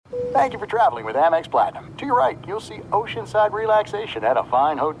Thank you for traveling with Amex Platinum. To your right, you'll see oceanside relaxation at a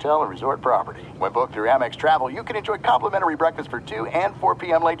fine hotel and resort property. When booked through Amex Travel, you can enjoy complimentary breakfast for 2 and 4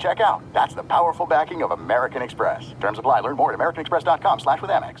 p.m. late checkout. That's the powerful backing of American Express. Terms apply. Learn more at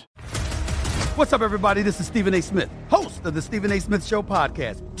americanexpress.com/withAmex. What's up, everybody? This is Stephen A. Smith, host of the Stephen A. Smith Show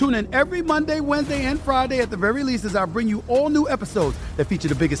podcast. Tune in every Monday, Wednesday, and Friday at the very least as I bring you all new episodes that feature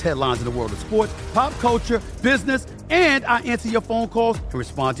the biggest headlines in the world of sports, pop culture, business, and I answer your phone calls and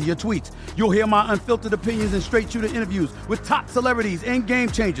respond to your tweets. You'll hear my unfiltered opinions and straight-shooter interviews with top celebrities and game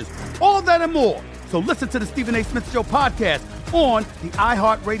changers. All that and more. So listen to the Stephen A. Smith Show podcast on the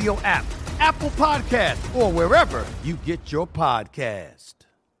iHeartRadio app, Apple Podcasts, or wherever you get your podcast.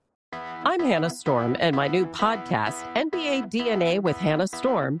 I'm Hannah Storm, and my new podcast, NBA DNA with Hannah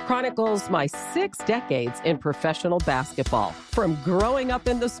Storm, chronicles my 6 decades in professional basketball. From growing up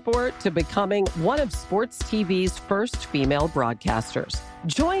in the sport to becoming one of sports TV's first female broadcasters.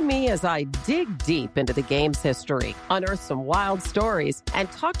 Join me as I dig deep into the game's history, unearth some wild stories, and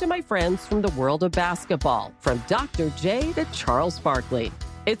talk to my friends from the world of basketball, from Dr. J to Charles Barkley.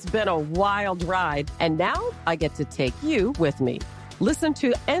 It's been a wild ride, and now I get to take you with me. Listen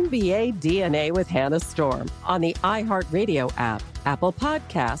to NBA DNA with Hannah Storm on the iHeartRadio app, Apple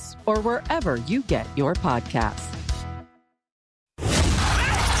Podcasts, or wherever you get your podcasts.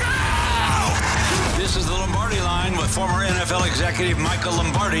 This is the Lombardi Line with former NFL executive Michael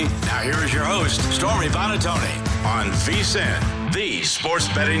Lombardi. Now here is your host, Stormy Buonantony, on VSiN, the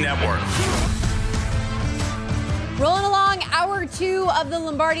Sports Betting Network. Rolling along, hour 2 of the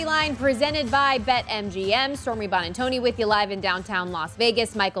Lombardi Line presented by BetMGM. Stormy Buonantony with you live in downtown Las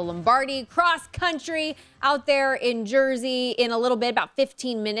Vegas. Michael Lombardi, cross country out there in Jersey. In a little bit, about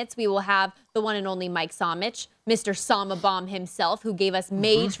 15 minutes, we will have the one and only Mike Somich, Mr. Sama Bomb himself, who gave us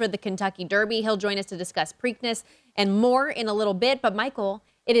Mage for the Kentucky Derby. He'll join us to discuss Preakness and more in a little bit. But Michael,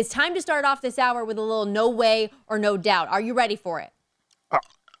 it is time to start off this hour with a little no way or no doubt. Are you ready for it?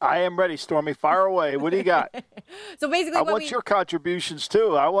 I am ready, Stormy. Fire away. What do you got? So basically, I want your contributions,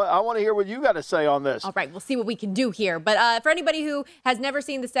 too. I want to hear what you got to say on this. All right, we'll see what we can do here. But for anybody who has never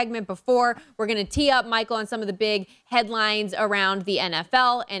seen the segment before, we're going to tee up Michael on some of the big headlines around the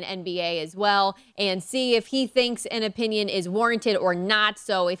NFL and NBA as well and see if he thinks an opinion is warranted or not.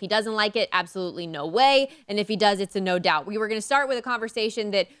 So if he doesn't like it, absolutely no way. And if he does, it's a no doubt. We were going to start with a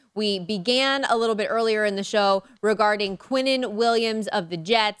conversation that we began a little bit earlier in the show regarding Quinnen Williams of the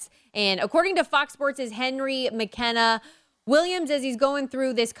Jets. And according to Fox Sports' Henry McKenna, Williams, as he's going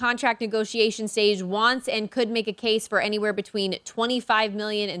through this contract negotiation stage, wants and could make a case for anywhere between $25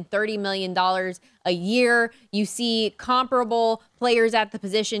 million and $30 million a year. You see comparable players at the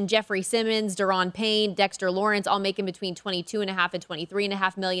position, Jeffrey Simmons, Deron Payne, Dexter Lawrence, all making between $22.5 and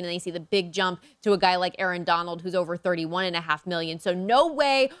 $23.5 million. And they see the big jump to a guy like Aaron Donald, who's over $31.5 million. So no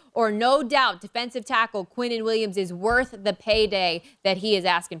way or no doubt defensive tackle Quinnen Williams is worth the payday that he is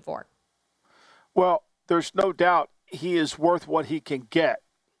asking for. Well, there's no doubt he is worth what he can get.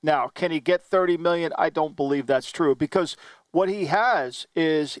 Now, can he get $30 million? I don't believe that's true, because what he has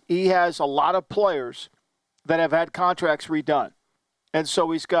is he has a lot of players that have had contracts redone. And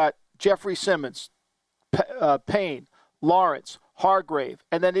so he's got Jeffrey Simmons, Payne, Lawrence, Hargrave,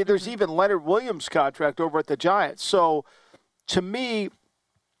 and then there's even Leonard Williams' contract over at the Giants. So to me,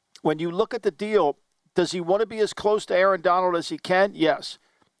 when you look at the deal, does he want to be as close to Aaron Donald as he can? Yes.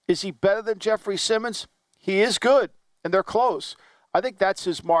 Is he better than Jeffrey Simmons? He is good, and they're close. I think that's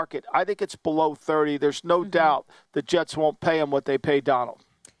his market. I think it's below 30. There's no doubt the Jets won't pay him what they pay Donald.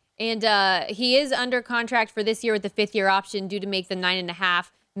 And he is under contract for this year with the 5th-year option due to make the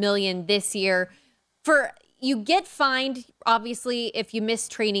 $9.5 million this year. You get fined, obviously, if you miss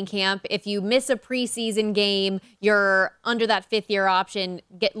training camp. If you miss a preseason game, you're under that 5th-year option,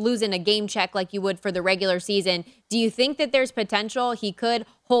 losing a game check like you would for the regular season. Do you think that there's potential he could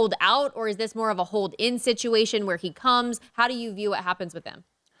hold out, or is this more of a hold-in situation where he comes? How do you view what happens with him?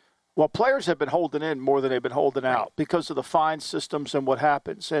 Well, players have been holding in more than they've been holding out because of the fine systems and what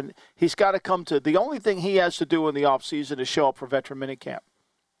happens. And he's got to come to – the only thing he has to do in the offseason is show up for veteran minicamp.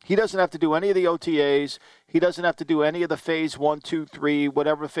 He doesn't have to do any of the OTAs. He doesn't have to do any of the phase 1, 2, 3,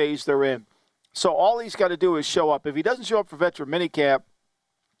 whatever phase they're in. So all he's got to do is show up. If he doesn't show up for veteran minicamp,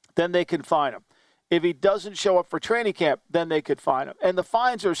 then they can fine him. If he doesn't show up for training camp, then they could fine him. And the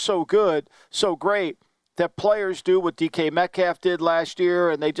fines are so good, so great, that players do what DK Metcalf did last year,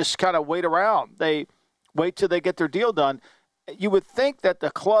 and they just kind of wait around. They wait till they get their deal done. You would think that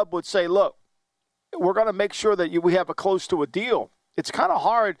the club would say, look, we're going to make sure that we have a close to a deal. It's kind of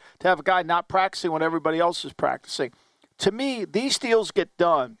hard to have a guy not practicing when everybody else is practicing. To me, these deals get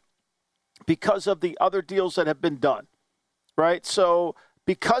done because of the other deals that have been done, right? So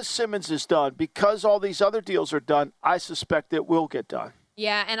because Simmons is done, because all these other deals are done, I suspect it will get done.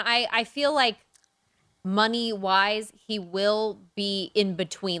 Yeah, and I feel like money-wise, he will be in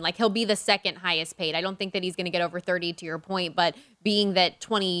between. Like, he'll be the second highest paid. I don't think that he's going to get over 30, to your point, but being that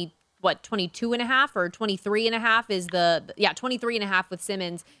 22 and a half or 23 and a half is 23 and a half with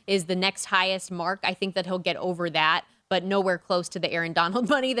Simmons is the next highest mark. I think that he'll get over that, but nowhere close to the Aaron Donald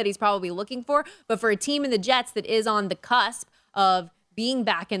money that he's probably looking for. But for a team in the Jets that is on the cusp of being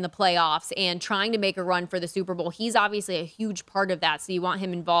back in the playoffs and trying to make a run for the Super Bowl, he's obviously a huge part of that. So you want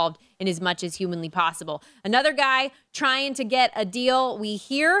him involved in as much as humanly possible. Another guy trying to get a deal, we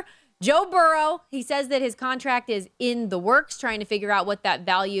hear Joe Burrow. He says that his contract is in the works, trying to figure out what that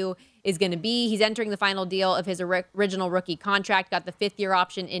value is going to be. He's entering the final deal of his original rookie contract, got the 5th-year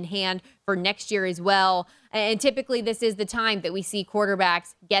option in hand for next year as well. And typically this is the time that we see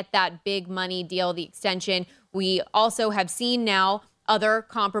quarterbacks get that big money deal, the extension. We also have seen now other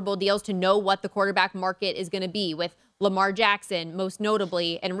comparable deals to know what the quarterback market is going to be, with Lamar Jackson most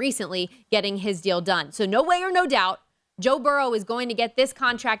notably and recently getting his deal done. So no way or no doubt, Joe Burrow is going to get this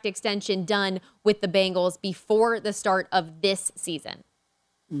contract extension done with the Bengals before the start of this season.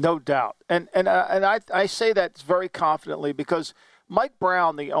 No doubt. And I say that very confidently because Mike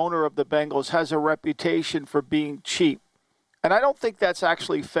Brown, the owner of the Bengals, has a reputation for being cheap. And I don't think that's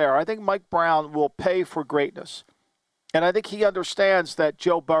actually fair. I think Mike Brown will pay for greatness. And I think he understands that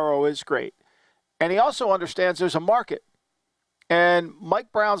Joe Burrow is great. And he also understands there's a market. And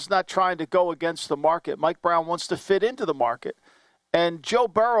Mike Brown's not trying to go against the market. Mike Brown wants to fit into the market. And Joe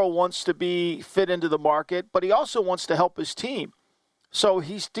Burrow wants to be fit into the market, but he also wants to help his team. So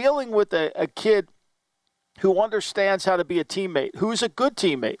he's dealing with a kid who understands how to be a teammate, who's a good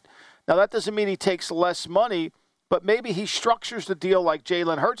teammate. Now, that doesn't mean he takes less money, but maybe he structures the deal like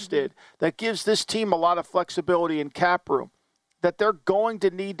Jalen Hurts did that gives this team a lot of flexibility in cap room that they're going to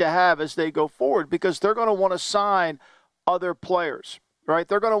need to have as they go forward because they're going to want to sign other players, right?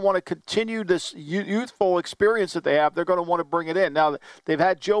 They're going to want to continue this youthful experience that they have. They're going to want to bring it in. Now, they've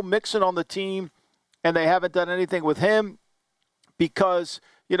had Joe Mixon on the team, and they haven't done anything with him because,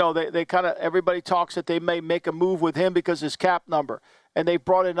 you know, they kind of, everybody talks that they may make a move with him because his cap number. And they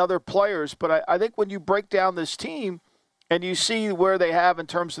brought in other players. But I think when you break down this team and you see where they have in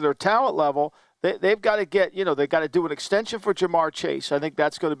terms of their talent level, they've got to get, you know, they've got to do an extension for Jamar Chase. I think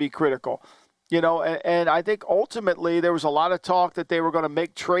that's going to be critical. You know, and I think ultimately there was a lot of talk that they were going to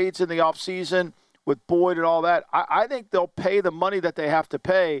make trades in the offseason with Boyd and all that. I think they'll pay the money that they have to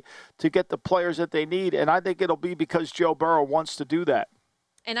pay to get the players that they need. And I think it'll be because Joe Burrow wants to do that.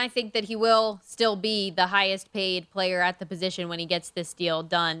 And I think that he will still be the highest paid player at the position when he gets this deal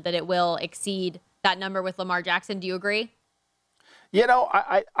done, that it will exceed that number with Lamar Jackson. Do you agree? You know,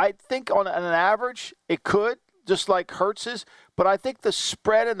 I think on an average it could, just like Hurts is, but I think the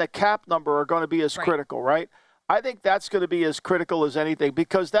spread and the cap number are going to be as critical, right? I think that's going to be as critical as anything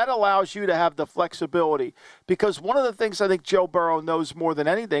because that allows you to have the flexibility. Because one of the things I think Joe Burrow knows more than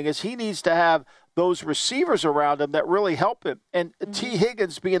anything is he needs to have those receivers around him that really help him. And T.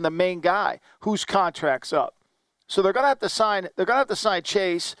 Higgins being the main guy whose contract's up. So they're going to have to sign. They're going to have to sign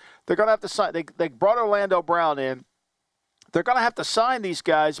Chase. They're going to have to sign. They brought Orlando Brown in. They're going to have to sign these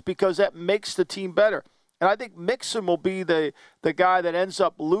guys because that makes the team better. And I think Mixon will be the guy that ends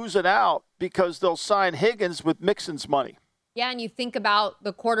up losing out because they'll sign Higgins with Mixon's money. Yeah, and you think about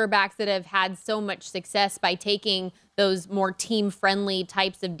the quarterbacks that have had so much success by taking those more team-friendly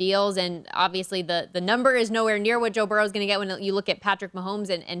types of deals, and obviously the number is nowhere near what Joe Burrow is going to get when you look at Patrick Mahomes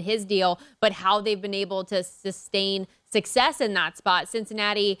and his deal, but how they've been able to sustain success in that spot.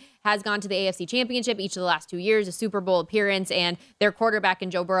 Cincinnati has gone to the AFC Championship each of the last 2 years, a Super Bowl appearance, and their quarterback in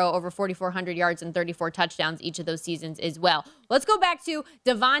Joe Burrow over 4,400 yards and 34 touchdowns each of those seasons as well. Let's go back to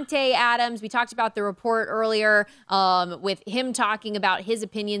Davante Adams. We talked about the report earlier with him talking about his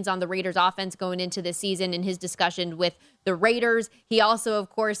opinions on the Raiders offense going into this season and his discussion with the Raiders. He also, of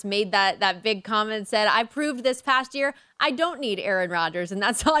course, made that big comment, said, I proved this past year I don't need Aaron Rodgers, and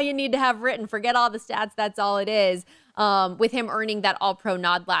that's all you need to have written. Forget all the stats. That's all it is, with him earning that All-Pro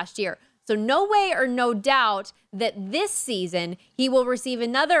nod last year. So no way or no doubt that this season he will receive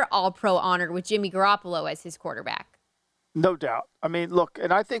another All-Pro honor with Jimmy Garoppolo as his quarterback. No doubt. I mean, look,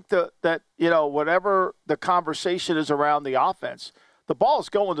 and I think that you know, whatever the conversation is around the offense, the ball is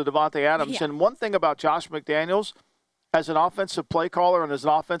going to Davante Adams. Yeah. And one thing about Josh McDaniels, as an offensive play caller and as an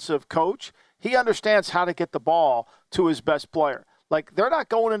offensive coach, he understands how to get the ball to his best player. Like, they're not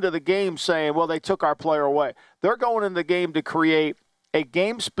going into the game saying, well, they took our player away. They're going in the game to create a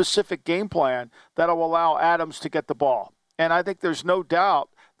game-specific game plan that will allow Adams to get the ball. And I think there's no doubt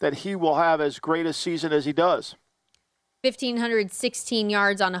that he will have as great a season as he does. 1,516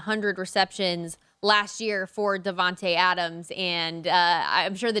 yards on 100 receptions last year for Davante Adams. And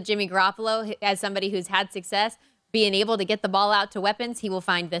I'm sure that Jimmy Garoppolo, as somebody who's had success being able to get the ball out to weapons, he will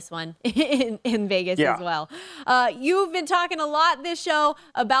find this one in Vegas as well. You've been talking a lot this show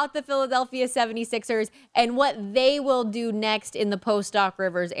about the Philadelphia 76ers and what they will do next in the post-Doc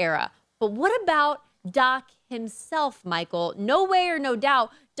Rivers era. But what about Doc himself, Michael? No way or no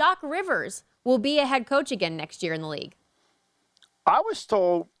doubt, Doc Rivers will be a head coach again next year in the league. I was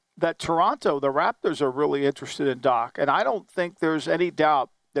told that Toronto, the Raptors, are really interested in Doc, and I don't think there's any doubt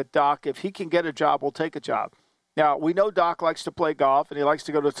that Doc, if he can get a job, will take a job. Now, we know Doc likes to play golf, and he likes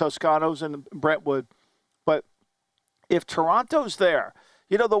to go to Toscanos and Brentwood. But if Toronto's there,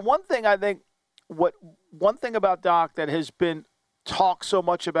 the one thing I think, one thing about Doc that has been talked so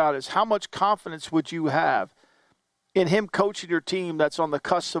much about is how much confidence would you have in him coaching your team that's on the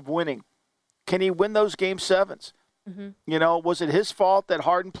cusp of winning? Can he win those game sevens? Mm-hmm. Was it his fault that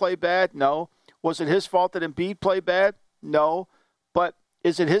Harden played bad? No. Was it his fault that Embiid played bad? No. But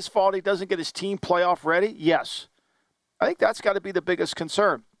is it his fault he doesn't get his team playoff ready? Yes. I think that's got to be the biggest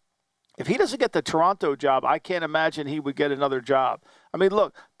concern. If he doesn't get the Toronto job, I can't imagine he would get another job. I mean,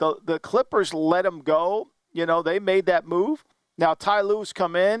 look, the Clippers let him go. They made that move. Now Ty Lue's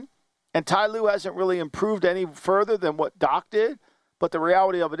come in, and Ty Lue hasn't really improved any further than what Doc did. But the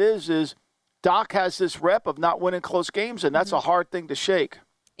reality of it is Doc has this rep of not winning close games, and that's a hard thing to shake.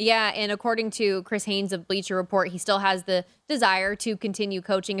 Yeah, and according to Chris Haynes of Bleacher Report, he still has the desire to continue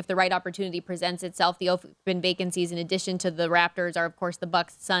coaching if the right opportunity presents itself. The open vacancies, in addition to the Raptors, are, of course, the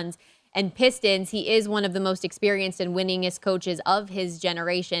Bucks, Suns, and Pistons. He is one of the most experienced and winningest coaches of his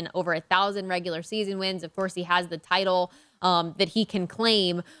generation, over 1,000 regular season wins. Of course, he has the title that he can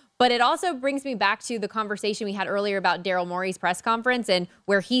claim. But it also brings me back to the conversation we had earlier about Daryl Morey's press conference, and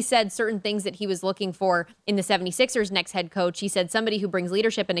where he said certain things that he was looking for in the 76ers next head coach. He said somebody who brings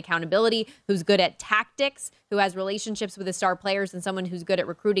leadership and accountability, who's good at tactics, who has relationships with his star players, and someone who's good at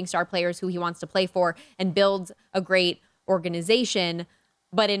recruiting star players who he wants to play for and builds a great organization.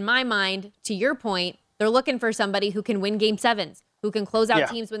 But in my mind, to your point, they're looking for somebody who can win game sevens, who can close out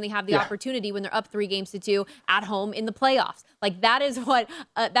teams when they have the opportunity, when they're up 3-2 at home in the playoffs. Like that is what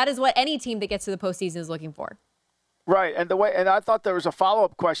any team that gets to the postseason is looking for. Right, and I thought there was a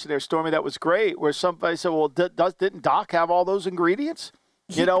follow-up question there, Stormy, that was great, where somebody said, "Well, didn't Doc have all those ingredients?"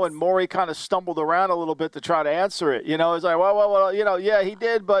 And Morey kind of stumbled around a little bit to try to answer it. It's like, well, yeah, he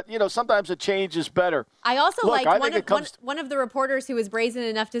did, but sometimes a change is better. I also one of the reporters who was brazen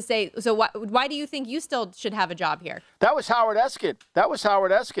enough to say, "So why do you think you still should have a job here?" That was Howard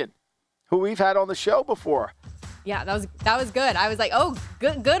Eskin, who we've had on the show before. Yeah, that was good. I was like, oh,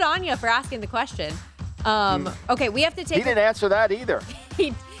 good on you for asking the question. Okay, we have to take. He didn't answer that either.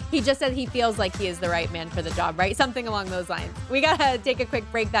 He just said he feels like he is the right man for the job, right? Something along those lines. We got to take a quick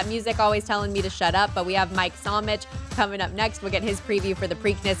break. That music always telling me to shut up, but we have Mike Solmich coming up next. We'll get his preview for the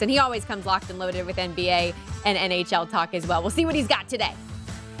Preakness, and he always comes locked and loaded with NBA and NHL talk as well. We'll see what he's got today.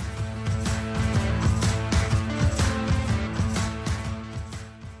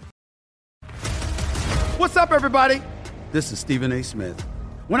 What's up, everybody? This is Stephen A. Smith.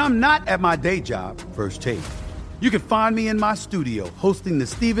 When I'm not at my day job, First Take, you can find me in my studio hosting the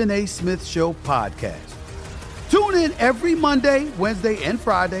Stephen A. Smith Show podcast. Tune in every Monday, Wednesday, and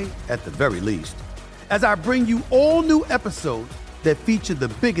Friday, at the very least, as I bring you all new episodes that feature the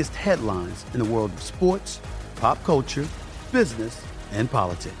biggest headlines in the world of sports, pop culture, business, and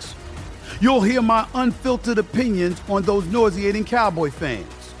politics. You'll hear my unfiltered opinions on those nauseating Cowboy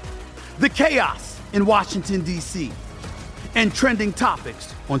fans, the chaos in Washington, D.C., and trending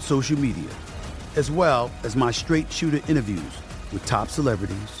topics on social media, as well as my straight shooter interviews with top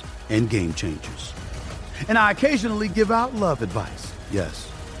celebrities and game changers. And I occasionally give out love advice.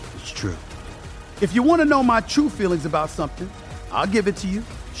 Yes, it's true. If you want to know my true feelings about something, I'll give it to you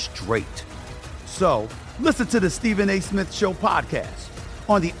straight. So listen to the Stephen A. Smith Show podcast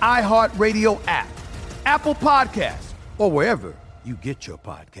on the iHeartRadio app, Apple Podcasts, or wherever you get your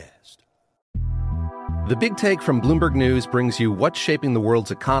podcast. The Big Take from Bloomberg News brings you what's shaping the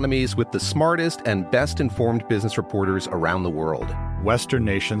world's economies with the smartest and best-informed business reporters around the world. Western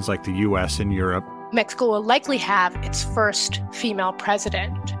nations like the U.S. and Europe. Mexico will likely have its first female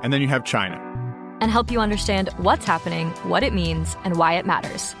president. And then you have China. And help you understand what's happening, what it means, and why it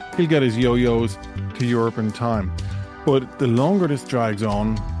matters. He'll get his yo-yos to Europe in time. But the longer this drags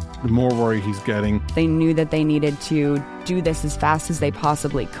on, the more worry he's getting. They knew that they needed to do this as fast as they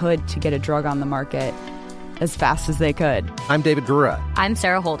possibly could to get a drug on the market as fast as they could. I'm David Gura. I'm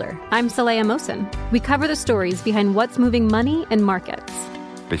Sarah Holder. I'm Saleha Mohsen. We cover the stories behind what's moving money and markets.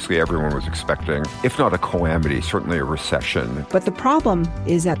 Basically, everyone was expecting, if not a calamity, certainly a recession. But the problem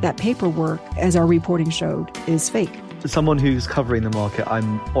is that paperwork, as our reporting showed, is fake. As someone who's covering the market,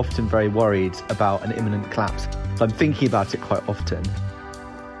 I'm often very worried about an imminent collapse. So I'm thinking about it quite often.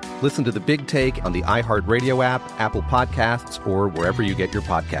 Listen to The Big Take on the iHeartRadio app, Apple Podcasts, or wherever you get your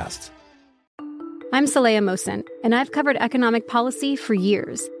podcasts. I'm Saleha Mohsen, and I've covered economic policy for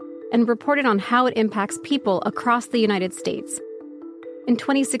years and reported on how it impacts people across the United States. In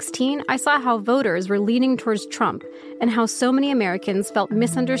 2016, I saw how voters were leaning towards Trump and how so many Americans felt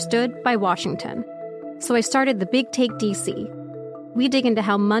misunderstood by Washington. So I started The Big Take DC. We dig into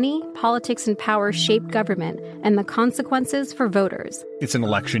how money, politics, and power shape government and the consequences for voters. It's an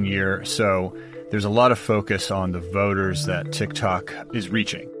election year, so there's a lot of focus on the voters that TikTok is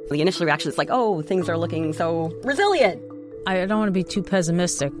reaching. The initial reaction is like, oh, things are looking so resilient. I don't want to be too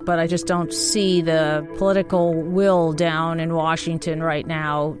pessimistic, but I just don't see the political will down in Washington right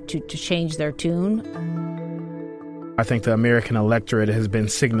now to change their tune. I think the American electorate has been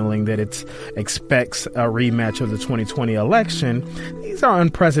signaling that it expects a rematch of the 2020 election. These are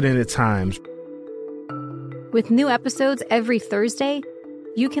unprecedented times. With new episodes every Thursday,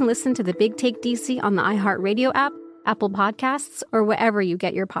 you can listen to The Big Take DC on the iHeartRadio app, Apple Podcasts, or wherever you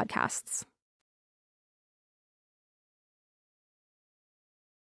get your podcasts.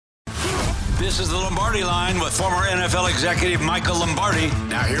 This is the Lombardi Line with former NFL executive Michael Lombardi.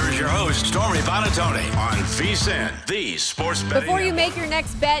 Now here is your host, Stormy Buonantony, on VSiN, the sports betting Before you network. make your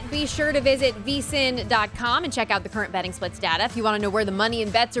next bet, be sure to visit vsin.com and check out the current betting splits data. If you want to know where the money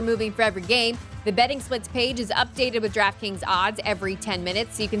and bets are moving for every game, the betting splits page is updated with DraftKings odds every 10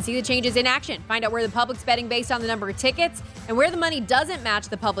 minutes, so you can see the changes in action. Find out where the public's betting based on the number of tickets, and where the money doesn't match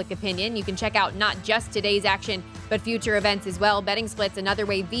the public opinion. You can check out not just today's action, but future events as well. Betting splits, another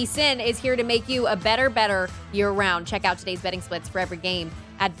way VSiN is here to make you a better year-round. Check out today's betting splits for every game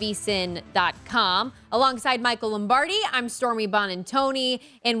at vsin.com. Alongside Michael Lombardi, I'm Stormy Buonantony,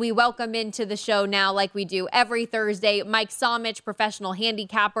 and we welcome into the show now, like we do every Thursday, Mike Somich, professional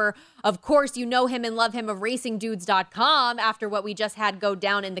handicapper. Of course, you know him and love him of RacingDudes.com after what we just had go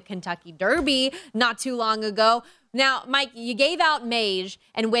down in the Kentucky Derby not too long ago. Now, Mike, you gave out Mage,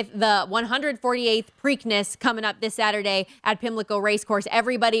 and with the 148th Preakness coming up this Saturday at Pimlico Racecourse,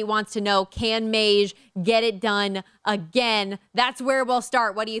 everybody wants to know, can Mage get it done again? That's where we'll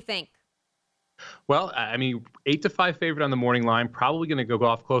start. What do you think? Well, I mean, 8-5 favorite on the morning line, probably going to go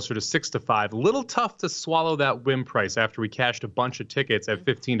off closer to 6-5. A little tough to swallow that win price after we cashed a bunch of tickets at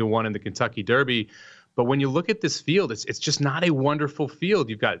 15-1 in the Kentucky Derby. But when you look at this field, it's just not a wonderful field.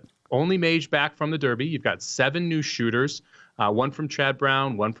 You've got only Mage back from the Derby. You've got 7 new shooters, one from Chad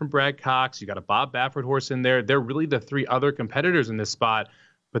Brown, one from Brad Cox. You got a Bob Baffert horse in there. They're really the 3 other competitors in this spot.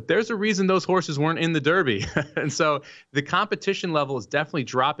 But there's a reason those horses weren't in the Derby. And so the competition level is definitely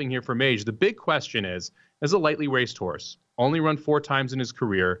dropping here for Mage. The big question is, as a lightly raced horse, only run 4 times in his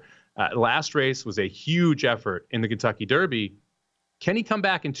career. Last race was a huge effort in the Kentucky Derby. Can he come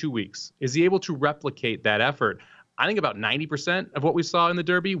back in 2 weeks? Is he able to replicate that effort? I think about 90% of what we saw in the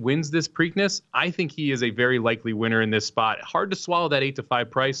Derby wins this Preakness. I think he is a very likely winner in this spot. Hard to swallow that 8-5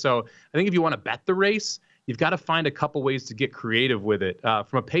 price. So I think if you want to bet the race, you've got to find a couple ways to get creative with it.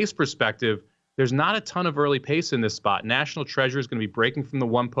 From a pace perspective, there's not a ton of early pace in this spot. National Treasure is going to be breaking from the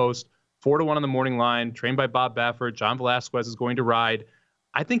one post, 4-1 on the morning line, trained by Bob Baffert. John Velasquez is going to ride.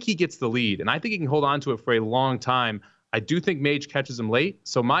 I think he gets the lead, and I think he can hold on to it for a long time. I do think Mage catches him late.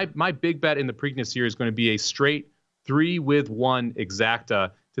 So my big bet in the Preakness here is going to be a straight 3-1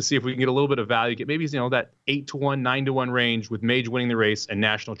 exacta to see if we can get a little bit of value. Get maybe, that 8-1, 9-1 range with Mage winning the race and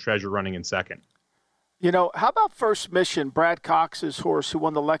National Treasure running in second. How about First Mission, Brad Cox's horse who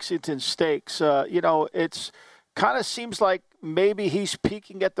won the Lexington Stakes? It's kind of seems like maybe he's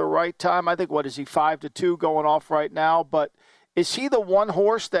peaking at the right time. I think, what is he, 5-2 going off right now? But is he the one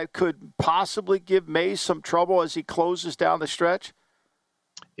horse that could possibly give Mays some trouble as he closes down the stretch?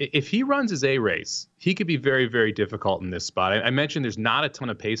 If he runs his A race, he could be very, very difficult in this spot. I mentioned there's not a ton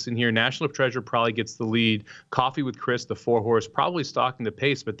of pace in here. National Treasure probably gets the lead. Coffee with Chris, the 4-horse, probably stalking the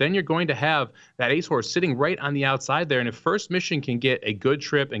pace. But then you're going to have that ace horse sitting right on the outside there. And if First Mission can get a good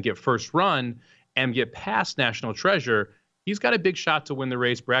trip and get first run and get past National Treasure, he's got a big shot to win the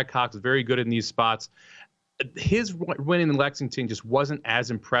race. Brad Cox is very good in these spots. His win in Lexington just wasn't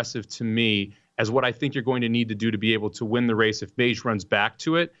as impressive to me as what I think you're going to need to do to be able to win the race if Mage runs back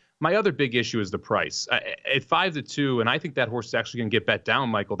to it. My other big issue is the price. At 5-2, and I think that horse is actually going to get bet down,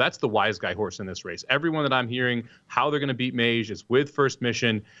 Michael. That's the wise guy horse in this race. Everyone that I'm hearing how they're going to beat Mage is with First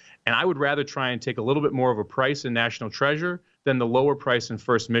Mission, and I would rather try and take a little bit more of a price in National Treasure than the lower price in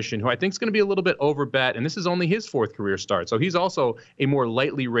First Mission, who I think is going to be a little bit overbet, and this is only his 4th career start. So he's also a more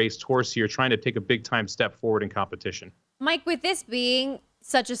lightly raced horse here, trying to take a big-time step forward in competition. Mike, with this being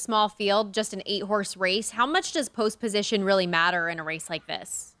such a small field, just an 8-horse race, how much does post position really matter in a race like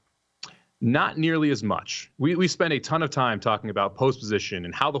this? Not nearly as much. We spend a ton of time talking about post position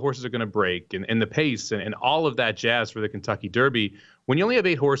and how the horses are going to break and the pace and all of that jazz for the Kentucky Derby. When you only have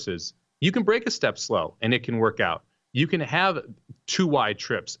 8 horses, you can break a step slow and it can work out. You can have 2 wide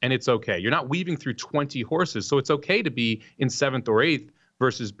trips and it's okay. You're not weaving through 20 horses, so it's okay to be in 7th or 8th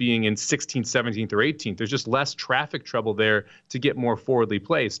versus being in 16th, 17th, or 18th. There's just less traffic trouble there to get more forwardly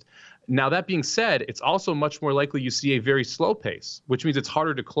placed. Now, that being said, it's also much more likely you see a very slow pace, which means it's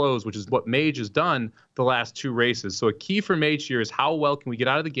harder to close, which is what Mage has done the last 2 races. So a key for Mage here is how well can we get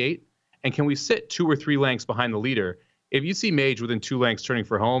out of the gate, and can we sit 2 or 3 lengths behind the leader? If you see Mage within 2 lengths turning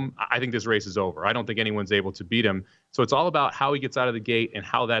for home, I think this race is over. I don't think anyone's able to beat him. So it's all about how he gets out of the gate and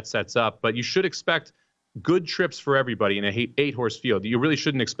how that sets up. But you should expect good trips for everybody in a 8-horse field. You really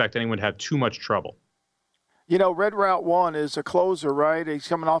shouldn't expect anyone to have too much trouble. You know, Red Route 1 is a closer, right? He's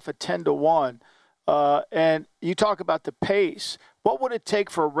coming off a 10-1. And you talk about the pace. What would it take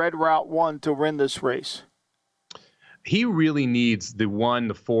for Red Route 1 to win this race? He really needs the 1,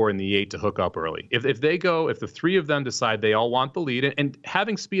 the 4, and the 8 to hook up early. If the 3 of them decide they all want the lead, and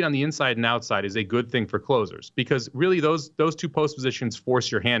having speed on the inside and outside is a good thing for closers, because really those 2 post positions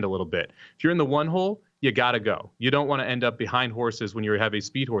force your hand a little bit. If you're in the 1 hole, you got to go. You don't want to end up behind horses when you have a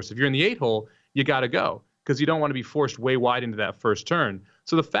speed horse. If you're in the 8 hole, you got to go, because you don't want to be forced way wide into that first turn.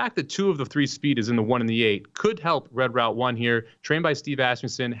 So the fact that 2 of the 3 speed is in the 1 and the 8 could help Red Route 1 here. Trained by Steve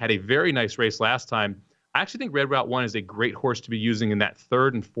Asmussen, had a very nice race last time. I actually think Red Route 1 is a great horse to be using in that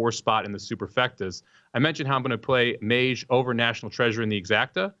 3rd and 4th spot in the Superfectas. I mentioned how I'm going to play Mage over National Treasure in the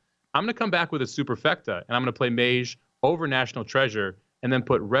Exacta. I'm going to come back with a Superfecta, and I'm going to play Mage over National Treasure, and then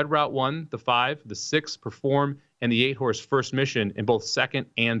put Red Route 1, the 5, the 6, Perform, and the 8-horse First Mission in both 2nd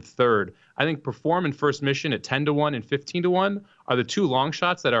and 3rd. I think Perform and First Mission at 10-1 and 15-1 are the 2 long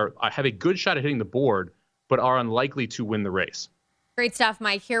shots that have a good shot at hitting the board, but are unlikely to win the race. Great stuff,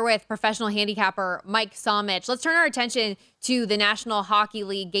 Mike. Here with professional handicapper Mike Somich. Let's turn our attention to the National Hockey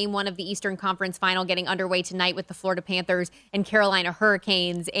League. Game 1 of the Eastern Conference Final getting underway tonight with the Florida Panthers and Carolina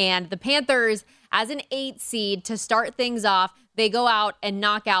Hurricanes. And the Panthers, as an 8 seed, to start things off, they go out and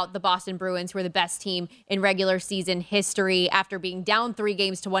knock out the Boston Bruins, who are the best team in regular season history. After being down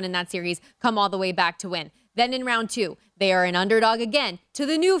 3-1 in that series, come all the way back to win. Then in round 2, they are an underdog again to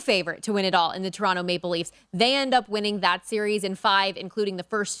the new favorite to win it all in the Toronto Maple Leafs. They end up winning that series in 5, including the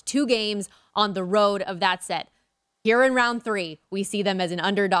first 2 games on the road of that set. Here in round 3, we see them as an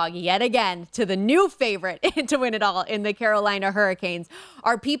underdog yet again to the new favorite to win it all in the Carolina Hurricanes.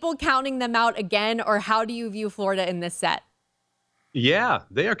 Are people counting them out again, or how do you view Florida in this set? Yeah,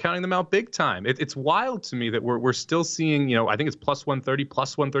 they are counting them out big time. It's wild to me that we're still seeing, I think it's plus 130,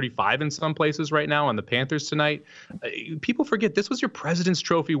 plus 135 in some places right now on the Panthers tonight. People forget this was your President's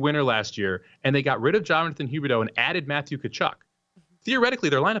Trophy winner last year, and they got rid of Jonathan Huberdeau and added Matthew Tkachuk. Theoretically,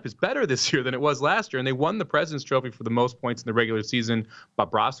 their lineup is better this year than it was last year, and they won the President's Trophy for the most points in the regular season.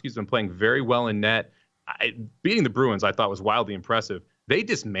 Bobrovsky's been playing very well in net. Beating the Bruins, I thought, was wildly impressive. They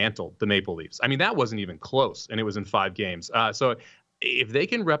dismantled the Maple Leafs. I mean, that wasn't even close, and it was in 5 games. So if they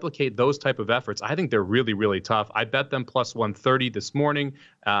can replicate those type of efforts, I think they're really, really tough. I bet them plus 130 this morning.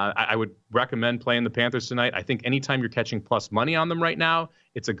 I would recommend playing the Panthers tonight. I think anytime you're catching plus money on them right now,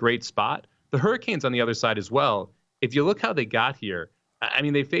 it's a great spot. The Hurricanes on the other side as well. If you look how they got here, I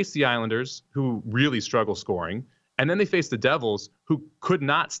mean, they faced the Islanders, who really struggle scoring, and then they faced the Devils, who could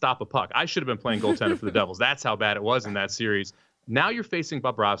not stop a puck. I should have been playing goaltender for the Devils. That's how bad it was in that series. Now you're facing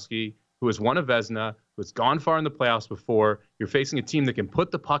Bobrovsky, who has won a Vezina, who has gone far in the playoffs before. You're facing a team that can put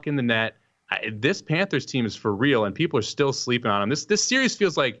the puck in the net. This Panthers team is for real, and people are still sleeping on them. This series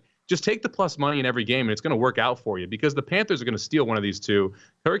feels like just take the plus money in every game, and it's going to work out for you, because the Panthers are going to steal one of these 2.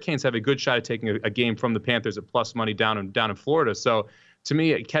 Hurricanes have a good shot at taking a game from the Panthers at plus money down in Florida. So to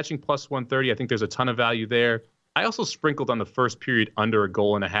me, catching plus 130, I think there's a ton of value there. I also sprinkled on the first period under 1.5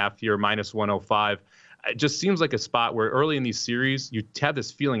 goals here, minus 105. It just seems like a spot where early in these series, you have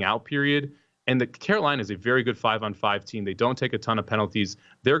this feeling out period. And the Carolina is a very good 5-on-5 team. They don't take a ton of penalties.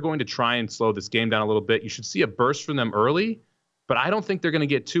 They're going to try and slow this game down a little bit. You should see a burst from them early, but I don't think they're going to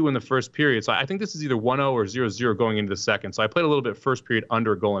get 2 in the first period. So I think this is either 1-0 or 0-0 going into the second. So I played a little bit first period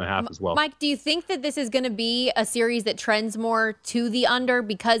under 1.5 goals as well. Mike, do you think that this is going to be a series that trends more to the under?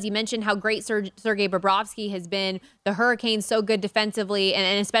 Because you mentioned how great Sergei Bobrovsky has been. The Hurricanes so good defensively,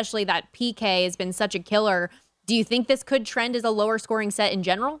 and especially that PK has been such a killer. Do you think this could trend as a lower scoring set in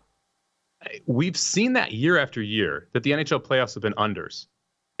general? We've seen that year after year that the NHL playoffs have been unders.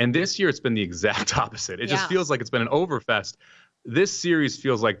 And this year it's been the exact opposite. It just feels like it's been an overfest. This series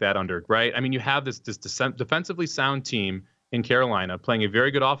feels like that under, right? I mean, you have this defensively sound team in Carolina playing a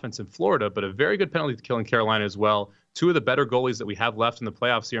very good offense in Florida, but a very good penalty kill in Carolina as well. Two of the better goalies that we have left in the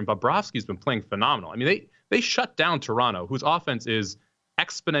playoffs here. And Bobrovsky's been playing phenomenal. I mean, they shut down Toronto, whose offense is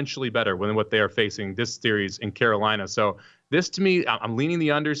exponentially better than what they are facing this series in Carolina. So this, to me, I'm leaning the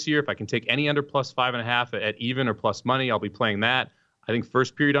unders here. If I can take any under plus 5.5 at even or plus money, I'll be playing that. I think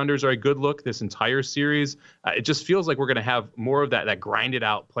first period unders are a good look this entire series. It just feels like we're going to have more of that grinded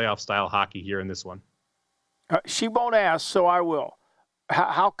out playoff style hockey here in this one. She won't ask, so I will.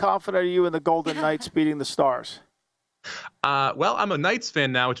 How confident are you in the Golden Knights beating the Stars? Well, I'm a Knights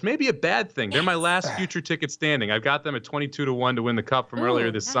fan now, which may be a bad thing. They're my last future ticket standing. I've got them at 22-1 to win the Cup from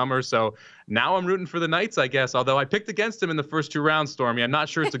earlier this summer. So now I'm rooting for the Knights, I guess. Although I picked against them in the first 2 rounds, Stormy. I'm not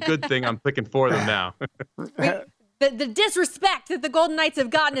sure it's a good thing. I'm picking for them now. The disrespect that the Golden Knights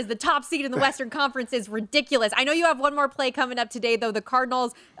have gotten as the top seed in the Western Conference is ridiculous. I know you have one more play coming up today, though. The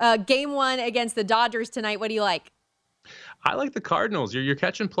Cardinals, game 1 against the Dodgers tonight. What do you like? I like the Cardinals. You're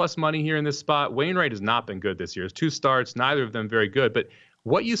catching plus money here in this spot. Wainwright has not been good this year. It's 2 starts, neither of them very good. But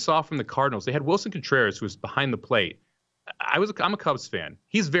what you saw from the Cardinals, they had Wilson Contreras, who was behind the plate. I'm a Cubs fan.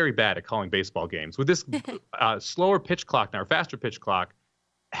 He's very bad at calling baseball games. With this slower pitch clock now, or faster pitch clock,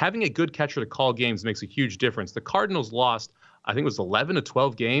 having a good catcher to call games makes a huge difference. The Cardinals lost, I think it was 11 to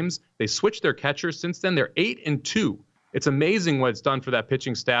 12 games. They switched their catchers since then. They're 8-2. It's amazing what it's done for that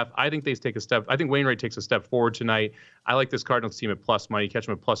pitching staff. I think Wainwright takes a step forward tonight. I like this Cardinals team at plus money. Catch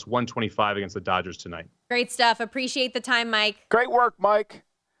them at plus 125 against the Dodgers tonight. Great stuff. Appreciate the time, Mike. Great work, Mike.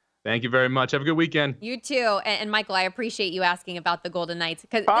 Thank you very much. Have a good weekend. You too. And Michael, I appreciate you asking about the Golden Knights.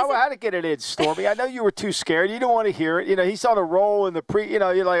 I had to get it in, Stormy. I know you were too scared. You don't want to hear it. He's on a roll in the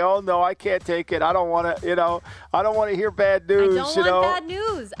you're like, oh, no, I can't take it. I don't want to, I don't want to hear bad news. I don't want bad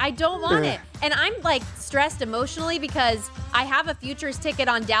news. I don't want it. And I'm, stressed emotionally because I have a futures ticket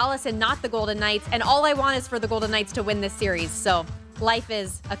on Dallas and not the Golden Knights, and all I want is for the Golden Knights to win this series. So life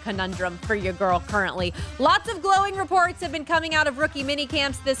is a conundrum for your girl currently. Lots of glowing reports have been coming out of rookie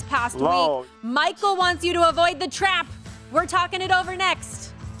minicamps this past week. Michael wants you to avoid the trap. We're talking it over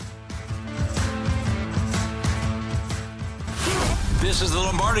next. This is the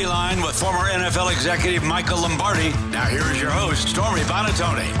Lombardi Line with former NFL executive Michael Lombardi. Now here is your host, Stormy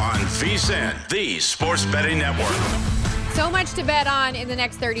Bonatoni on VSiN, the Sports Betting Network. So much to bet on in the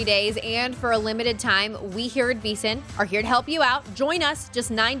next 30 days, and for a limited time, we here at VSiN are here to help you out. Join us,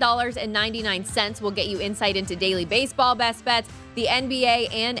 just $9.99 will get you insight into daily baseball best bets, the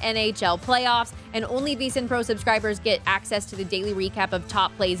NBA and NHL playoffs, and only VSiN Pro subscribers get access to the daily recap of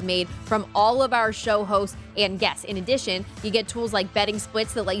top plays made from all of our show hosts and guests. In addition, you get tools like betting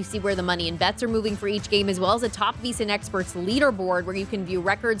splits that let you see where the money and bets are moving for each game, as well as a top VSiN experts leaderboard where you can view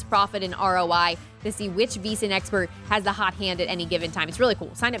records, profit, and ROI to see which VSiN expert has the hot hand at any given time. It's really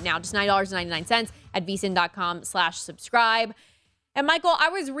cool. Sign up now, just $9.99 at VSiN.com/subscribe. And Michael, I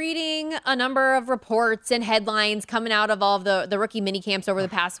was reading a number of reports and headlines coming out of all of the rookie minicamps over the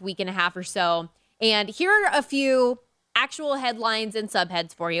past week and a half or so. And here are a few actual headlines and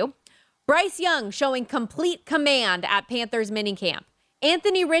subheads for you. Bryce Young showing complete command at Panthers minicamp.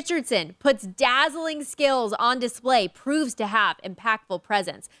 Anthony Richardson puts dazzling skills on display, proves to have impactful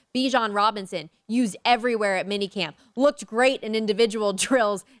presence. Bijan Robinson used everywhere at minicamp, looked great in individual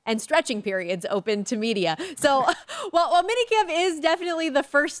drills and stretching periods open to media. So while minicamp is definitely the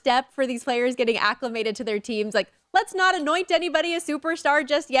first step for these players getting acclimated to their teams, let's not anoint anybody a superstar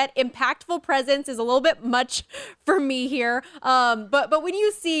just yet. Impactful presence is a little bit much for me here. But when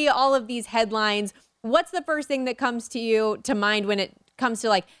you see all of these headlines, what's the first thing that comes to you to mind when it comes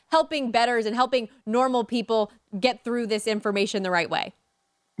to helping bettors and helping normal people get through this information the right way?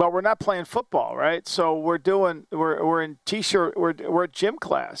 Well, we're not playing football, right? So we're in t-shirt, we're at gym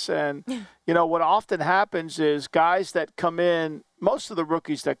class. And, what often happens is guys that come in, most of the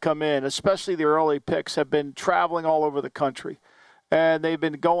rookies that come in, especially the early picks, have been traveling all over the country. And they've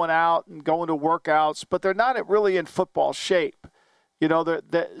been going out and going to workouts, but they're not really in football shape.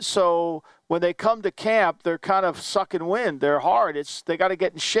 So when they come to camp, they're kind of sucking wind. They're hard. They got to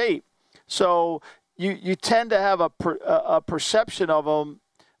get in shape. So you tend to have a perception of them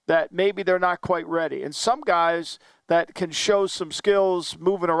that maybe they're not quite ready. And some guys that can show some skills,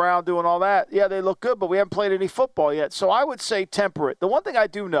 moving around, doing all that, yeah, they look good, but we haven't played any football yet. So I would say temper it. The one thing I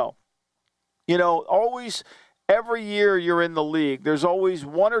do know, always every year you're in the league, there's always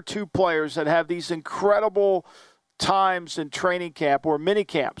 1 or 2 players that have these incredible times in training camp or mini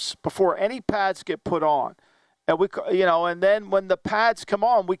camps before any pads get put on. And and then when the pads come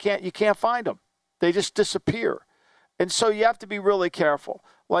on, you can't find them. They just disappear. And so you have to be really careful.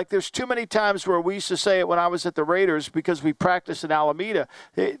 Like there's too many times where we used to say it when I was at the Raiders because we practiced in Alameda.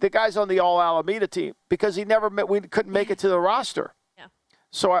 The guy's on the all Alameda team because we couldn't make it to the roster. Yeah.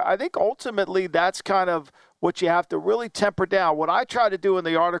 So I think ultimately that's kind of what you have to really temper down. What I try to do in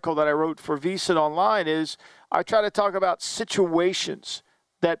the article that I wrote for VSiN Online is I try to talk about situations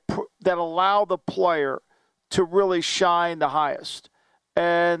that allow the player to really shine the highest.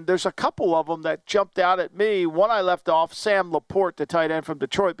 And there's a couple of them that jumped out at me. One I left off, Sam Laporte, the tight end from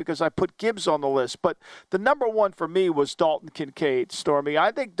Detroit, because I put Gibbs on the list. But the number one for me was Dalton Kincaid, Stormy.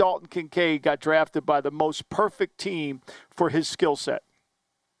 I think Dalton Kincaid got drafted by the most perfect team for his skill set.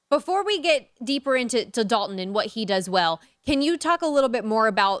 Before we get deeper into Dalton and what he does well, can you talk a little bit more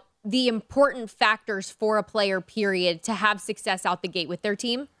about the important factors for a player, period, to have success out the gate with their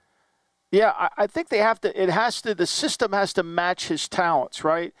team? Yeah, I think the system has to match his talents,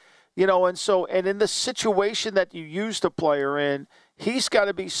 right? And in the situation that you use the player in, he's got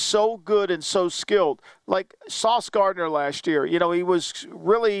to be so good and so skilled. Like Sauce Gardner last year, he was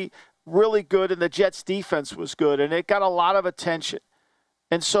really, really good, and the Jets' defense was good, and it got a lot of attention.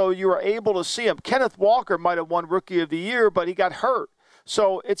 And so you were able to see him. Kenneth Walker might have won Rookie of the Year, but he got hurt.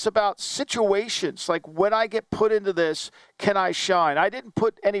 So it's about situations. Like when I get put into this, can I shine? I didn't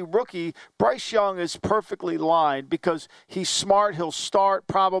put any rookie. Bryce Young is perfectly lined because he's smart. He'll start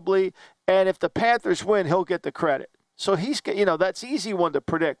probably. And if the Panthers win, he'll get the credit. So that's easy one to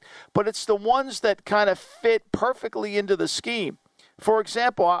predict. But it's the ones that kind of fit perfectly into the scheme. For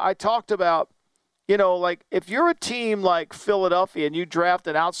example, I talked about, like if you're a team like Philadelphia and you draft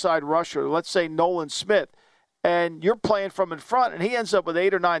an outside rusher, let's say Nolan Smith, and you're playing from in front, and he ends up with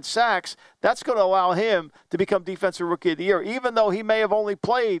 8 or 9 sacks, that's going to allow him to become Defensive Rookie of the Year, even though he may have only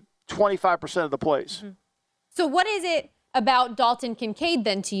played 25% of the plays. Mm-hmm. So what is it about Dalton Kincaid,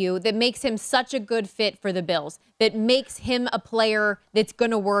 then, to you, that makes him such a good fit for the Bills, that makes him a player that's going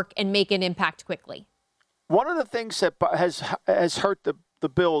to work and make an impact quickly? One of the things that has hurt the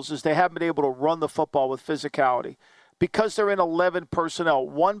Bills is they haven't been able to run the football with physicality. Because they're in 11 personnel,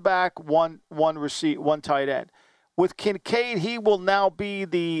 one back, one tight end. With Kincaid, he will now be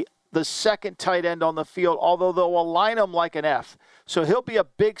the second tight end on the field, although they'll align him like an F. So he'll be a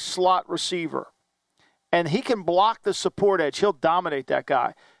big slot receiver. And he can block the support edge. He'll dominate that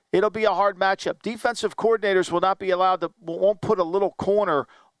guy. It'll be a hard matchup. Defensive coordinators won't put a little corner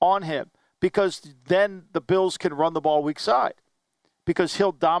on him because then the Bills can run the ball weak side because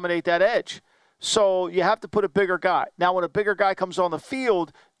he'll dominate that edge. So you have to put a bigger guy. Now, when a bigger guy comes on the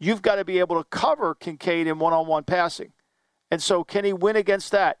field, you've got to be able to cover Kincaid in one-on-one passing. And so can he win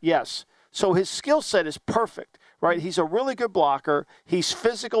against that? Yes. So his skill set is perfect, right? He's a really good blocker. He's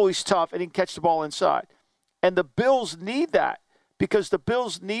physical. He's tough. And he can catch the ball inside. And the Bills need that because the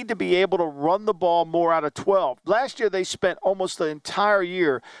Bills need to be able to run the ball more out of 12. Last year, they spent almost the entire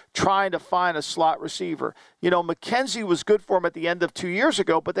year trying to find a slot receiver. McKenzie was good for him at the end of 2 years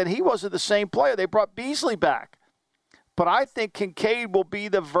ago, but then he wasn't the same player. They brought Beasley back. But I think Kincaid will be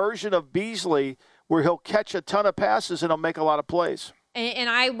the version of Beasley where he'll catch a ton of passes and he'll make a lot of plays. And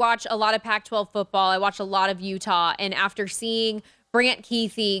I watch a lot of Pac-12 football. I watch a lot of Utah. And after seeing Brant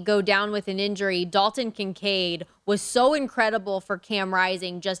Kuithe go down with an injury, Dalton Kincaid was so incredible for Cam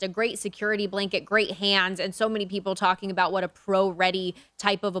Rising, just a great security blanket, great hands, and so many people talking about what a pro-ready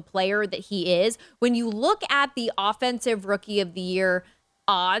type of a player that he is. When you look at the Offensive Rookie of the Year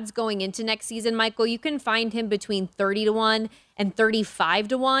odds going into next season, Michael, you can find him between 30-1 and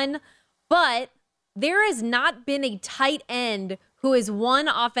 35-1, but there has not been a tight end who has won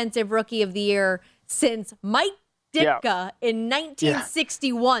Offensive Rookie of the Year since Mike Ditka in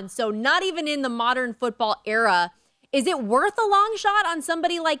 1961. So not even in the modern football era. Is it worth a long shot on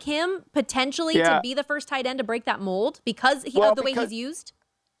somebody like him potentially to be the first tight end to break that mold because of the way he's used?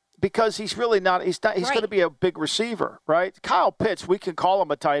 Because he's really not. He's right. Going to be a big receiver, right? Kyle Pitts, we can call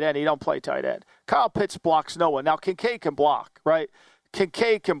him a tight end. He don't play tight end. Kyle Pitts blocks no one. Now Kincaid can block, right?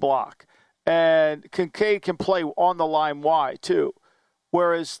 Kincaid can block, and Kincaid can play on the line wide too.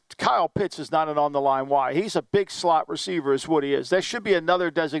 Whereas Kyle Pitts is not an on-the-line wide. He's a big slot receiver is what he is. There should be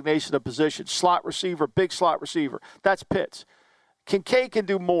another designation of position. Slot receiver, big slot receiver. That's Pitts. Kincaid can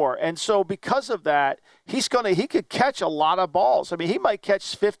do more. And so because of that, he could catch a lot of balls. I mean, he might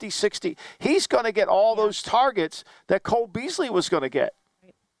catch 50, 60. He's going to get all those targets that Cole Beasley was going to get.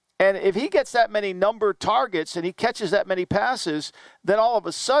 And if he gets that many numbered targets and he catches that many passes, then all of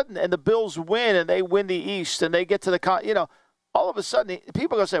a sudden, and the Bills win and they win the East and they get to the all of a sudden,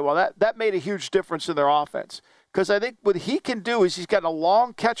 people are going to say, well, that made a huge difference in their offense. Because I think what he can do is he's got a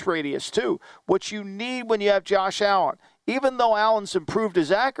long catch radius, too, which you need when you have Josh Allen. Even though Allen's improved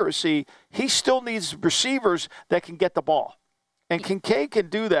his accuracy, he still needs receivers that can get the ball. And Kincaid can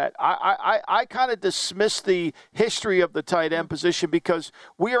do that. I kind of dismiss the history of the tight end position because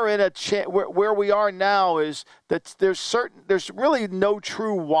we are in where we are now is that there's really no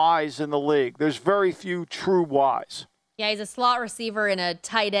true Ys in the league. There's very few true Ys. Yeah, he's a slot receiver in a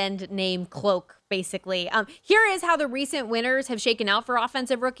tight end named Cloak, basically. Here is how the recent winners have shaken out for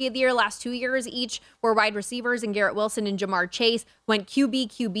Offensive Rookie of the Year. Last 2 years, each were wide receivers, and Garrett Wilson and Jamar Chase went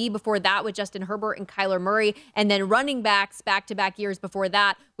QB before that with Justin Herbert and Kyler Murray, and then running backs back-to-back years before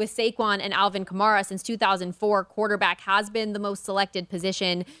that with Saquon and Alvin Kamara. Since 2004, quarterback has been the most selected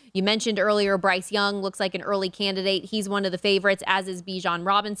position. You mentioned earlier Bryce Young looks like an early candidate. He's one of the favorites, as is Bijan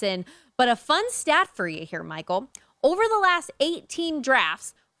Robinson. But a fun stat for you here, Michael. Over the last 18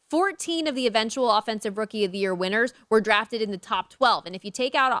 drafts, 14 of the eventual Offensive Rookie of the Year winners were drafted in the top 12. And if you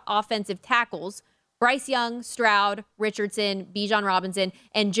take out offensive tackles, Bryce Young, Stroud, Richardson, Bijan Robinson,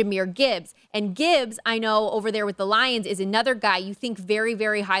 and Jahmyr Gibbs. And Gibbs, I know over there with the Lions, is another guy you think very,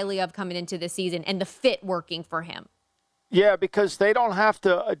 very highly of coming into this season and the fit working for him. Yeah, because they don't have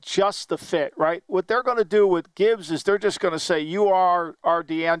to adjust the fit, right? What they're going to do with Gibbs is they're just going to say, you are our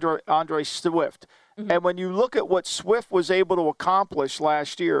DeAndre Swift. And when you look at what Swift was able to accomplish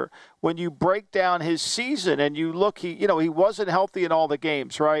last year, when you break down his season and you look, he wasn't healthy in all the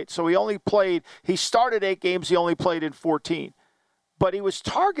games, right? So he started 8 games, he only played in 14. But he was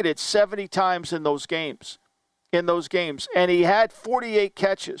targeted 70 times in those games. And he had 48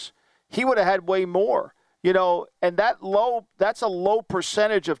 catches. He would have had way more, and that's a low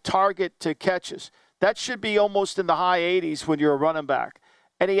percentage of target to catches. That should be almost in the high 80s when you're a running back.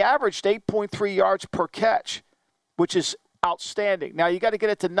 And he averaged 8.3 yards per catch, which is outstanding. Now, you got to get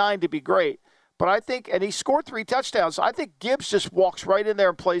it to 9 to be great. But I think, and he scored 3 touchdowns. I think Gibbs just walks right in there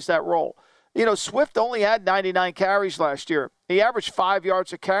and plays that role. Swift only had 99 carries last year. He averaged 5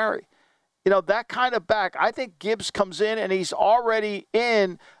 yards a carry. That kind of back. I think Gibbs comes in and he's already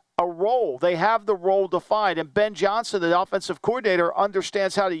in a role. They have the role defined. And Ben Johnson, the offensive coordinator,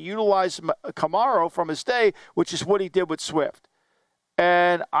 understands how to utilize Kamara from his day, which is what he did with Swift.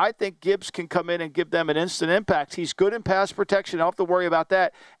 And I think Gibbs can come in and give them an instant impact. He's good in pass protection. I don't have to worry about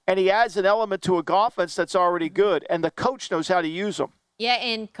that. And he adds an element to an offense that's already good. And the coach knows how to use him. Yeah,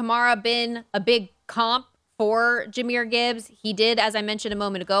 and Kamara been a big comp for Jahmyr Gibbs. He did, as I mentioned a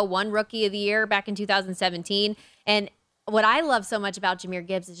moment ago, won Rookie of the Year back in 2017. And what I love so much about Jahmyr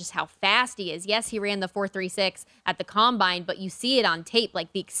Gibbs is just how fast he is. Yes, he ran the 4.36 at the Combine, but you see it on tape.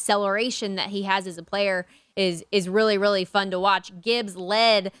 Like the acceleration that he has as a player is really, really fun to watch. Gibbs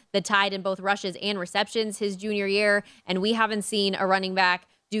led the Tide in both rushes and receptions his junior year, and we haven't seen a running back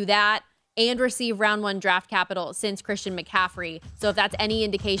do that and receive round 1 draft capital since Christian McCaffrey. So if that's any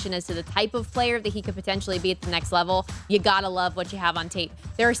indication as to the type of player that he could potentially be at the next level, you gotta love what you have on tape.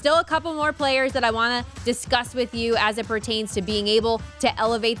 There are still a couple more players that I want to discuss with you as it pertains to being able to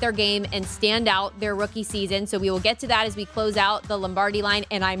elevate their game and stand out their rookie season. So we will get to that as we close out the Lombardi line.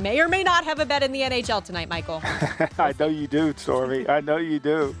 And I may or may not have a bet in the NHL tonight, Michael. I know you do, Stormy. I know you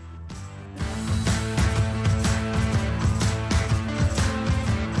do.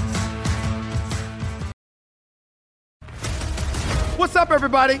 What's up,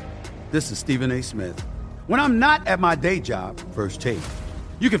 everybody? This is Stephen A. Smith. When I'm not at my day job, First Take,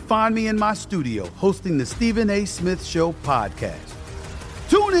 you can find me in my studio hosting the Stephen A. Smith Show podcast.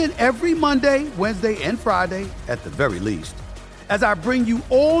 Tune in every Monday, Wednesday, and Friday, at the very least, as I bring you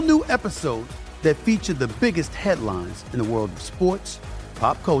all new episodes that feature the biggest headlines in the world of sports,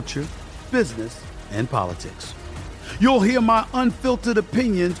 pop culture, business, and politics. You'll hear my unfiltered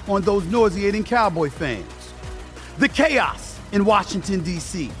opinions on those nauseating Cowboy fans, the chaos in Washington,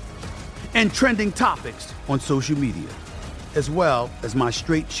 D.C., and trending topics on social media, as well as my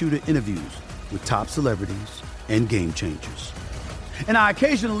straight shooter interviews with top celebrities and game changers. And I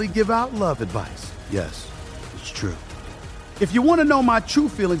occasionally give out love advice. Yes, it's true. If you want to know my true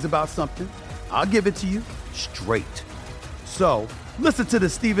feelings about something, I'll give it to you straight. So listen to the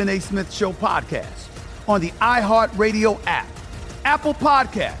Stephen A. Smith Show podcast on the iHeartRadio app, Apple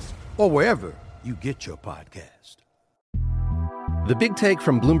Podcasts, or wherever you get your podcast. The Big Take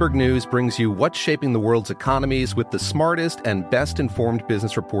from Bloomberg News brings you what's shaping the world's economies with the smartest and best-informed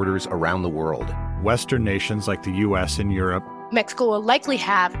business reporters around the world. Western nations like the U.S. and Europe. Mexico will likely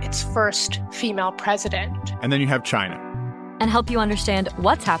have its first female president. And then you have China. And help you understand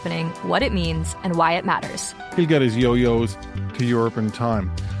what's happening, what it means, and why it matters. He'll get his yo-yos to Europe in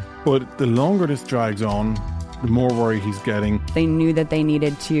time. But the longer this drags on, the more worried he's getting. They knew that they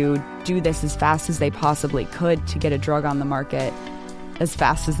needed to do this as fast as they possibly could to get a drug on the market as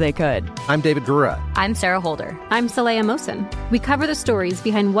fast as they could. I'm David Gura. I'm Sarah Holder. I'm Saleha Mohsen. We cover the stories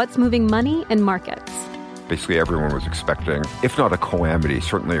behind what's moving money and markets. Basically, everyone was expecting, if not a calamity,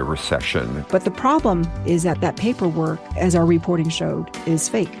 certainly a recession. But the problem is that paperwork, as our reporting showed, is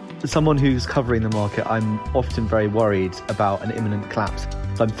fake. As someone who's covering the market, I'm often very worried about an imminent collapse.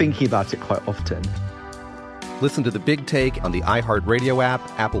 So I'm thinking about it quite often. Listen to The Big Take on the iHeartRadio app,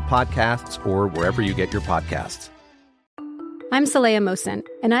 Apple Podcasts, or wherever you get your podcasts. I'm Saleha Mohsen,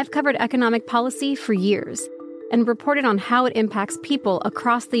 and I've covered economic policy for years and reported on how it impacts people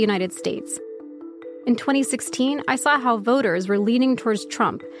across the United States. In 2016, I saw how voters were leaning towards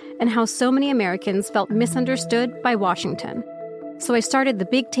Trump and how so many Americans felt misunderstood by Washington. So I started The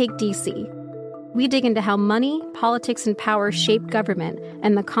Big Take DC. We dig into how money, politics, and power shape government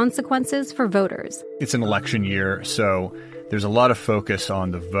and the consequences for voters. It's an election year, so there's a lot of focus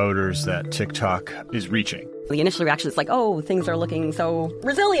on the voters that TikTok is reaching. The initial reaction is like, oh, things are looking so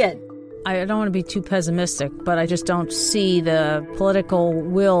resilient. I don't want to be too pessimistic, but I just don't see the political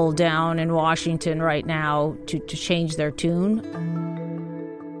will down in Washington right now to change their tune.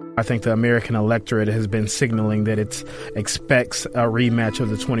 I think the American electorate has been signaling that it expects a rematch of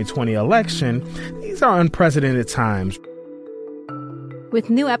the 2020 election. These are unprecedented times.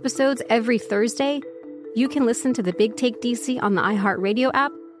 With new episodes every Thursday, you can listen to The Big Take DC on the iHeartRadio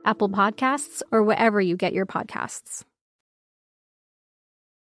app, Apple Podcasts, or wherever you get your podcasts.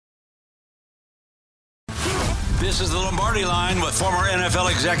 This is the Lombardi Line with former NFL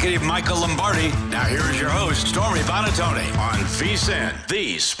executive Michael Lombardi. Now here is your host, Stormy Buonantony, on VSiN,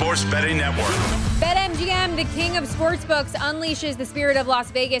 the Sports Betting Network. BetMGM, the king of sportsbooks, unleashes the spirit of Las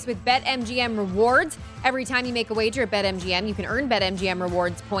Vegas with BetMGM Rewards. Every time you make a wager at BetMGM, you can earn BetMGM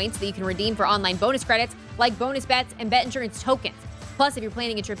Rewards points that you can redeem for online bonus credits like bonus bets and bet insurance tokens. Plus, if you're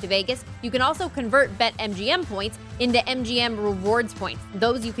planning a trip to Vegas, you can also convert BetMGM points into MGM Rewards points.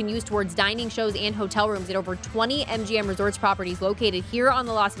 Those you can use towards dining, shows, and hotel rooms at over 20 MGM Resorts properties located here on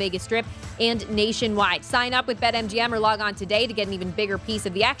the Las Vegas Strip and nationwide. Sign up with BetMGM or log on today to get an even bigger piece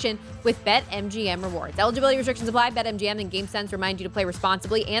of the action with BetMGM Rewards. Eligibility restrictions apply. BetMGM and GameSense remind you to play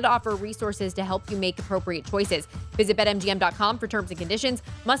responsibly and offer resources to help you make appropriate choices. Visit BetMGM.com for terms and conditions.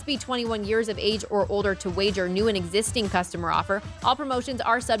 Must be 21 years of age or older to wager. New and existing customer offer. All promotions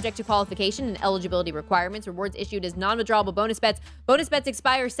are subject to qualification and eligibility requirements. Rewards issued as non-withdrawable bonus bets. Bonus bets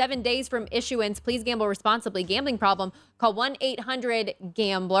expire 7 days from issuance. Please gamble responsibly. Gambling problem? Call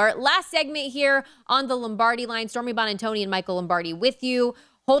 1-800-GAMBLER. Last segment here on the Lombardi Line. Stormy Buonantony and Michael Lombardi with you,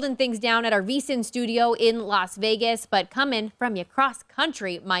 holding things down at our VSiN studio in Las Vegas, but coming from you cross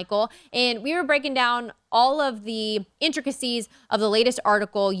country, Michael. And we were breaking down all of the intricacies of the latest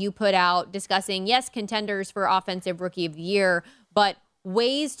article you put out discussing, yes, contenders for Offensive Rookie of the Year, but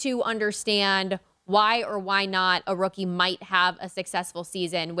ways to understand why or why not a rookie might have a successful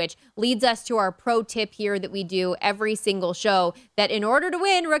season, which leads us to our pro tip here that we do every single show, that in order to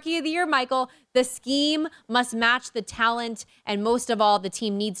win Rookie of the Year, Michael, the scheme must match the talent, and most of all, the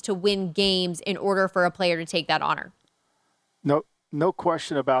team needs to win games in order for a player to take that honor. No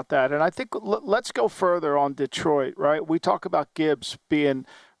question about that. And I think let's go further on Detroit, right? We talk about Gibbs being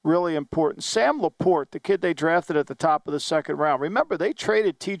really important. Sam Laporte, the kid they drafted at the top of the second round. Remember, they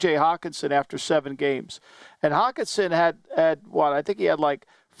traded T.J. Hawkinson after 7 games. And Hawkinson had what? I think he had like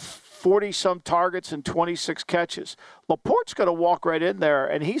 40-some targets and 26 catches. Laporte's going to walk right in there,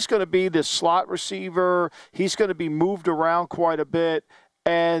 and he's going to be this slot receiver. He's going to be moved around quite a bit.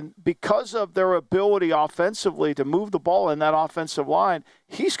 And because of their ability offensively to move the ball in that offensive line,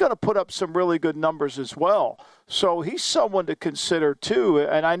 he's going to put up some really good numbers as well. So he's someone to consider too.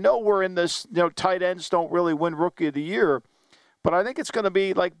 And I know we're in this, tight ends don't really win Rookie of the Year, but I think it's going to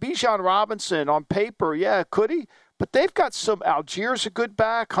be like Bijan Robinson on paper. Yeah, could he? But they've got some. Algiers a good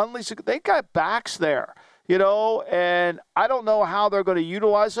back. They got backs there, and I don't know how they're going to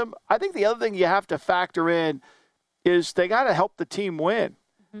utilize them. I think the other thing you have to factor in is they got to help the team win.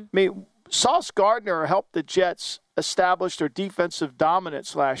 Mm-hmm. I mean, Sauce Gardner helped the Jets establish their defensive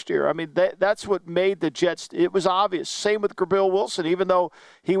dominance last year. I mean, that's what made the Jets. It was obvious. Same with Gabriel Wilson, even though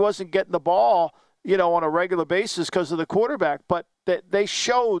he wasn't getting the ball, on a regular basis because of the quarterback. But they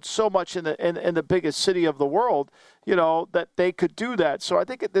showed so much in the biggest city of the world, that they could do that. So I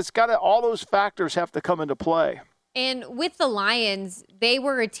think all those factors have to come into play. And with the Lions, they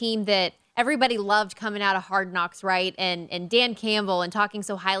were a team that everybody loved coming out of Hard Knocks, right? And Dan Campbell and talking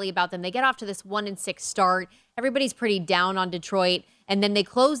so highly about them. They get off to this 1-6 start. Everybody's pretty down on Detroit. And then they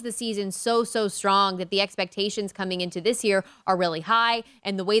closed the season so strong that the expectations coming into this year are really high.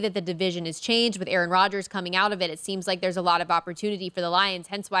 And the way that the division has changed with Aaron Rodgers coming out of it, it seems like there's a lot of opportunity for the Lions,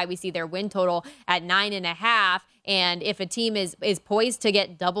 hence why we see their win total at 9.5. And if a team is poised to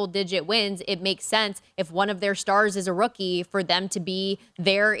get double-digit wins, it makes sense if one of their stars is a rookie for them to be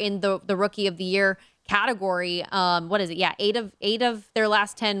there in the Rookie of the Year category. What is it? Yeah, eight of their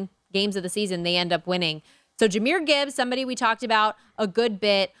last 10 games of the season, they end up winning. So Jahmyr Gibbs, somebody we talked about a good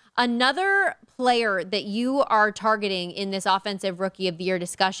bit. Another player that you are targeting in this Offensive Rookie of the Year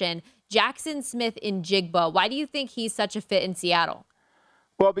discussion, Jackson Smith-Njigba. Why do you think he's such a fit in Seattle?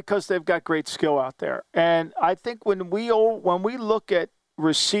 Well, because they've got great skill out there. And I think when we look at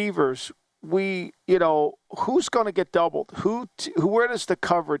receivers, who's going to get doubled? Where does the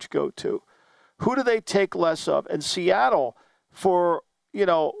coverage go to? Who do they take less of? And Seattle, for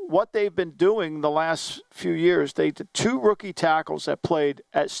what they've been doing the last few years, they did 2 rookie tackles that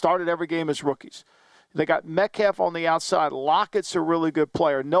started every game as rookies. They got Metcalf on the outside. Lockett's a really good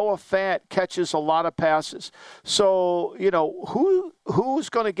player. Noah Fant catches a lot of passes. So, who's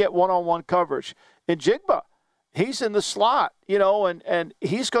going to get one-on-one coverage? Njigba, he's in the slot, and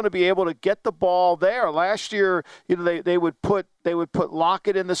he's going to be able to get the ball there. Last year, they would put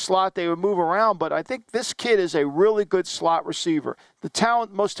Lockett in the slot. They would move around. But I think this kid is a really good slot receiver,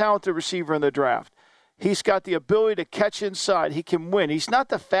 most talented receiver in the draft. He's got the ability to catch inside. He can win. He's not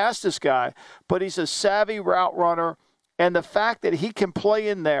the fastest guy, but he's a savvy route runner. And the fact that he can play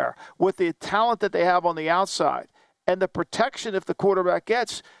in there with the talent that they have on the outside and the protection if the quarterback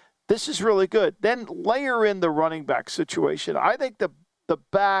gets, this is really good. Then layer in the running back situation. I think the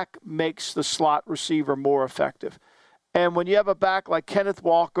back makes the slot receiver more effective. And when you have a back like Kenneth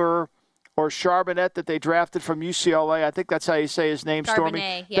Walker or Charbonnet that they drafted from UCLA, I think that's how you say his name,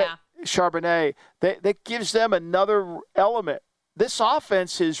 Stormy. Charbonnet, that gives them another element. This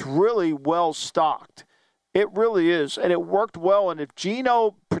offense is really well stocked. It really is, and it worked well. And if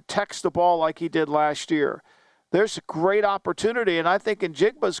Geno protects the ball like he did last year, there's a great opportunity. And I think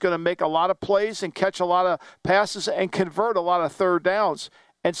Njigba is going to make a lot of plays and catch a lot of passes and convert a lot of third downs.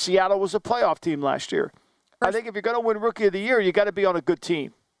 And Seattle was a playoff team last year. I think if you're going to win Rookie of the Year, you got to be on a good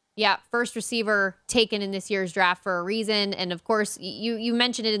team. Yeah, first receiver taken in this year's draft for a reason. And, of course, you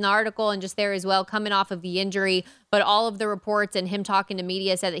mentioned it in the article and just there as well, coming off of the injury. But all of the reports and him talking to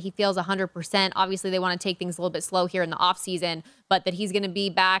media said that he feels 100%. Obviously, they want to take things a little bit slow here in the offseason, but that he's going to be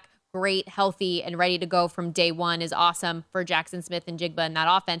back great, healthy, and ready to go from day one is awesome for Jackson Smith-Njigba in that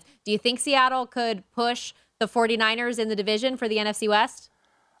offense. Do you think Seattle could push the 49ers in the division for the NFC West?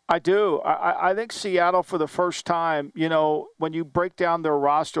 I do. I think Seattle, for the first time, when you break down their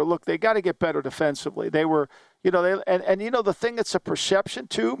roster, look, they got to get better defensively. They were, the thing that's a perception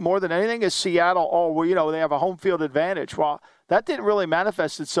too, more than anything, is Seattle. They have a home field advantage. Well, that didn't really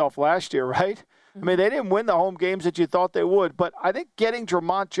manifest itself last year, right? Mm-hmm. I mean, they didn't win the home games that you thought they would. But I think getting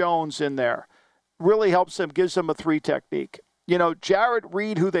Dramont Jones in there really helps them, gives them a 3 technique. Jarrett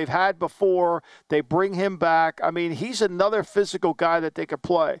Reed, who they've had before, they bring him back. I mean, he's another physical guy that they could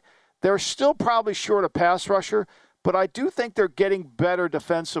play. They're still probably short a pass rusher, but I do think they're getting better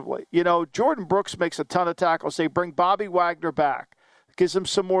defensively. Jordan Brooks makes a ton of tackles. They bring Bobby Wagner back, gives them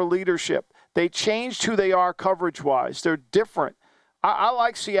some more leadership. They changed who they are coverage-wise. They're different. I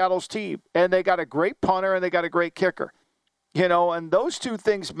like Seattle's team, and they got a great punter and they got a great kicker. And those 2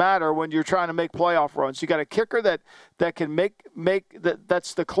 things matter when you're trying to make playoff runs. You got a kicker that can make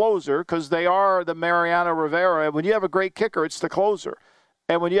that's the closer, because they are the Mariano Rivera. When you have a great kicker, it's the closer.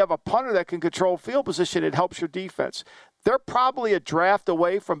 And when you have a punter that can control field position, it helps your defense. They're probably a draft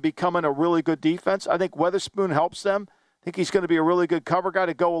away from becoming a really good defense. I think Weatherspoon helps them. I think he's going to be a really good cover guy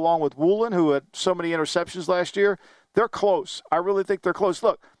to go along with Woolen, who had so many interceptions last year. They're close. I really think they're close.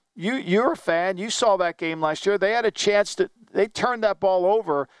 Look, you're a fan. You saw that game last year. They had a chance they turned that ball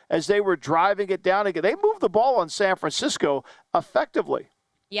over as they were driving it down again. They moved the ball on San Francisco effectively.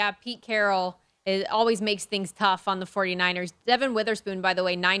 Yeah, Pete Carroll always makes things tough on the 49ers. Devin Witherspoon, by the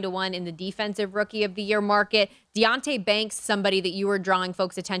way, 9-1 in the Defensive Rookie of the Year market. Deonte Banks, somebody that you were drawing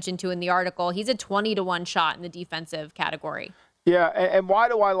folks' attention to in the article, he's a 20-1 shot in the defensive category. Yeah, and why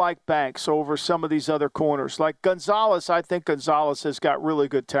do I like Banks over some of these other corners? Like Gonzalez, I think Gonzalez has got really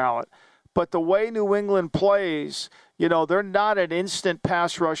good talent. But the way New England plays, they're not an instant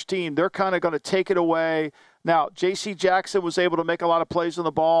pass rush team. They're kind of going to take it away. Now, J.C. Jackson was able to make a lot of plays on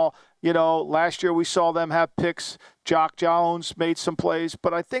the ball. Last year we saw them have picks. Jock Jones made some plays.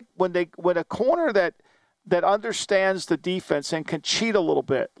 But I think when a corner that understands the defense and can cheat a little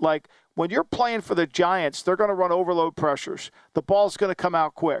bit, like when you're playing for the Giants, they're going to run overload pressures. The ball's going to come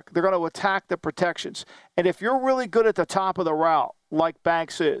out quick. They're going to attack the protections. And if you're really good at the top of the route, like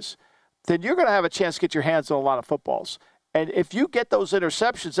Banks is, then you're going to have a chance to get your hands on a lot of footballs. And if you get those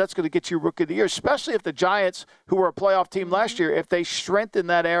interceptions, that's going to get you Rookie of the Year, especially if the Giants, who were a playoff team last year, if they strengthen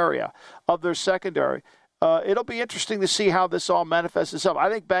that area of their secondary. It'll be interesting to see how this all manifests itself. I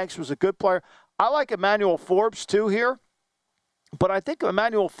think Banks was a good player. I like Emmanuel Forbes, too, here. But I think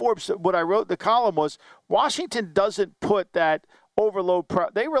Emmanuel Forbes, what I wrote in the column was, Washington doesn't put that overload.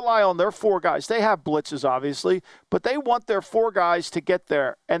 They rely on their 4 guys. They have blitzes, obviously, but they want their 4 guys to get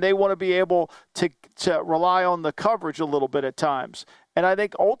there, and they want to be able to rely on the coverage a little bit at times. And I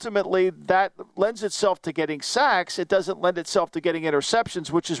think ultimately that lends itself to getting sacks. It doesn't lend itself to getting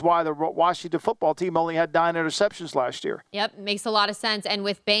interceptions, which is why the Washington football team only had 9 interceptions last year. Yep, makes a lot of sense. And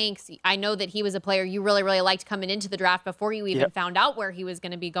with Banks, I know that he was a player you really, really liked coming into the draft before you even found out where he was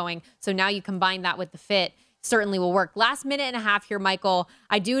going to be going. So now you combine that with the fit. Certainly will work. Last minute and a half here, Michael.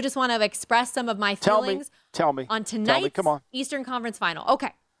 I do just want to express some of my feelings on tonight's Eastern Conference Final.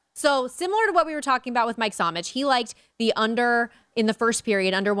 Okay. So similar to what we were talking about with Mike Somich, he liked the under in the first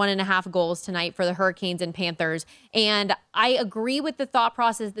period, under 1.5 goals tonight for the Hurricanes and Panthers. And I agree with the thought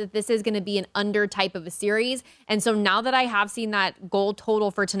process that this is going to be an under type of a series. And so now that I have seen that goal total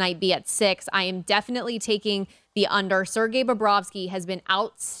for tonight be at 6, I am definitely taking the under. Sergei Bobrovsky has been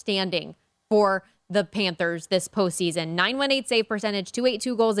outstanding for the Panthers this postseason. 918 save percentage,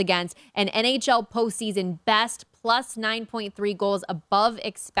 282 goals against, and NHL postseason best plus 9.3 goals above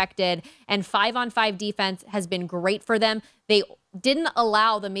expected, and 5-on-5 defense has been great for them. They didn't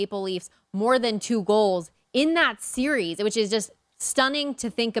allow the Maple Leafs more than 2 goals in that series, which is just stunning to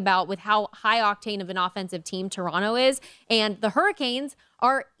think about with how high octane of an offensive team Toronto is. And the Hurricanes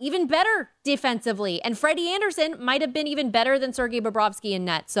are even better defensively. And Freddie Anderson might have been even better than Sergei Bobrovsky in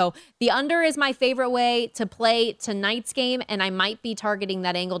net. So the under is my favorite way to play tonight's game. And I might be targeting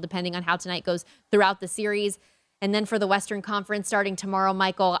that angle depending on how tonight goes throughout the series. And then for the Western Conference starting tomorrow,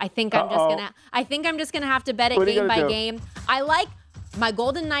 Michael, I think I'm just gonna have to bet it game by game. I like my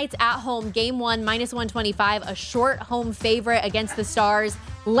Golden Knights at home, game 1, minus 125, a short home favorite against the Stars.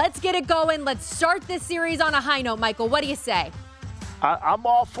 Let's get it going. Let's start this series on a high note, Michael. What do you say? I'm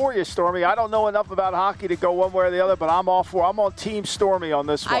all for you, Stormy. I don't know enough about hockey to go one way or the other, but I'm on Team Stormy on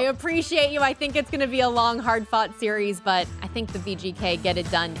this one. I appreciate you. I think it's going to be a long, hard-fought series, but I think the VGK get it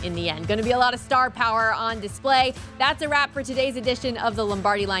done in the end. Going to be a lot of star power on display. That's a wrap for today's edition of the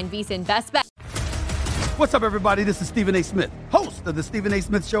Lombardi Line VSiN Best Bet. What's up, everybody? This is Stephen A. Smith, host of the Stephen A.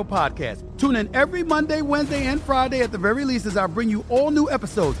 Smith Show podcast. Tune in every Monday, Wednesday, and Friday at the very least as I bring you all new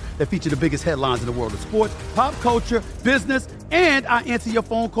episodes that feature the biggest headlines in the world of sports, pop culture, business, and I answer your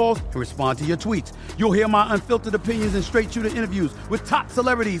phone calls and respond to your tweets. You'll hear my unfiltered opinions and straight-shooter interviews with top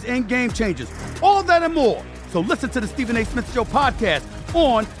celebrities and game changers. All that and more. So listen to the Stephen A. Smith Show podcast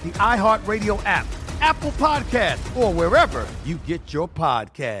on the iHeartRadio app, Apple Podcasts, or wherever you get your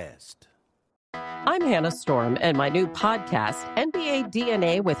podcast. I'm Hannah Storm, and my new podcast, NBA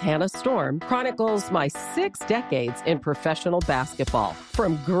DNA with Hannah Storm, chronicles my 6 decades in professional basketball.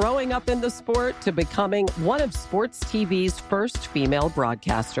 From growing up in the sport to becoming one of sports TV's first female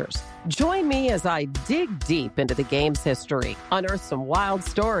broadcasters. Join me as I dig deep into the game's history, unearth some wild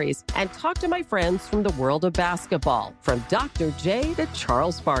stories, and talk to my friends from the world of basketball, from Dr. J to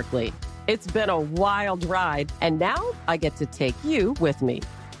Charles Barkley. It's been a wild ride, and now I get to take you with me.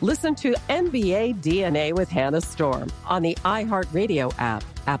 Listen to NBA DNA with Hannah Storm on the iHeartRadio app,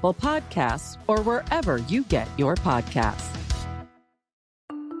 Apple Podcasts, or wherever you get your podcasts.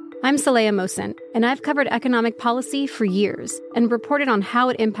 I'm Saleha Mohsin, and I've covered economic policy for years and reported on how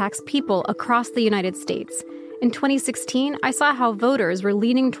it impacts people across the United States. In 2016, I saw how voters were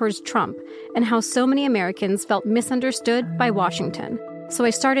leaning towards Trump and how so many Americans felt misunderstood by Washington. So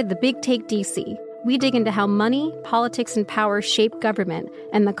I started The Big Take DC. We dig into how money, politics, and power shape government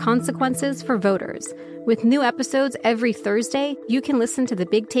and the consequences for voters. With new episodes every Thursday, you can listen to The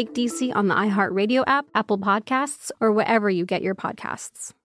Big Take DC on the iHeartRadio app, Apple Podcasts, or wherever you get your podcasts.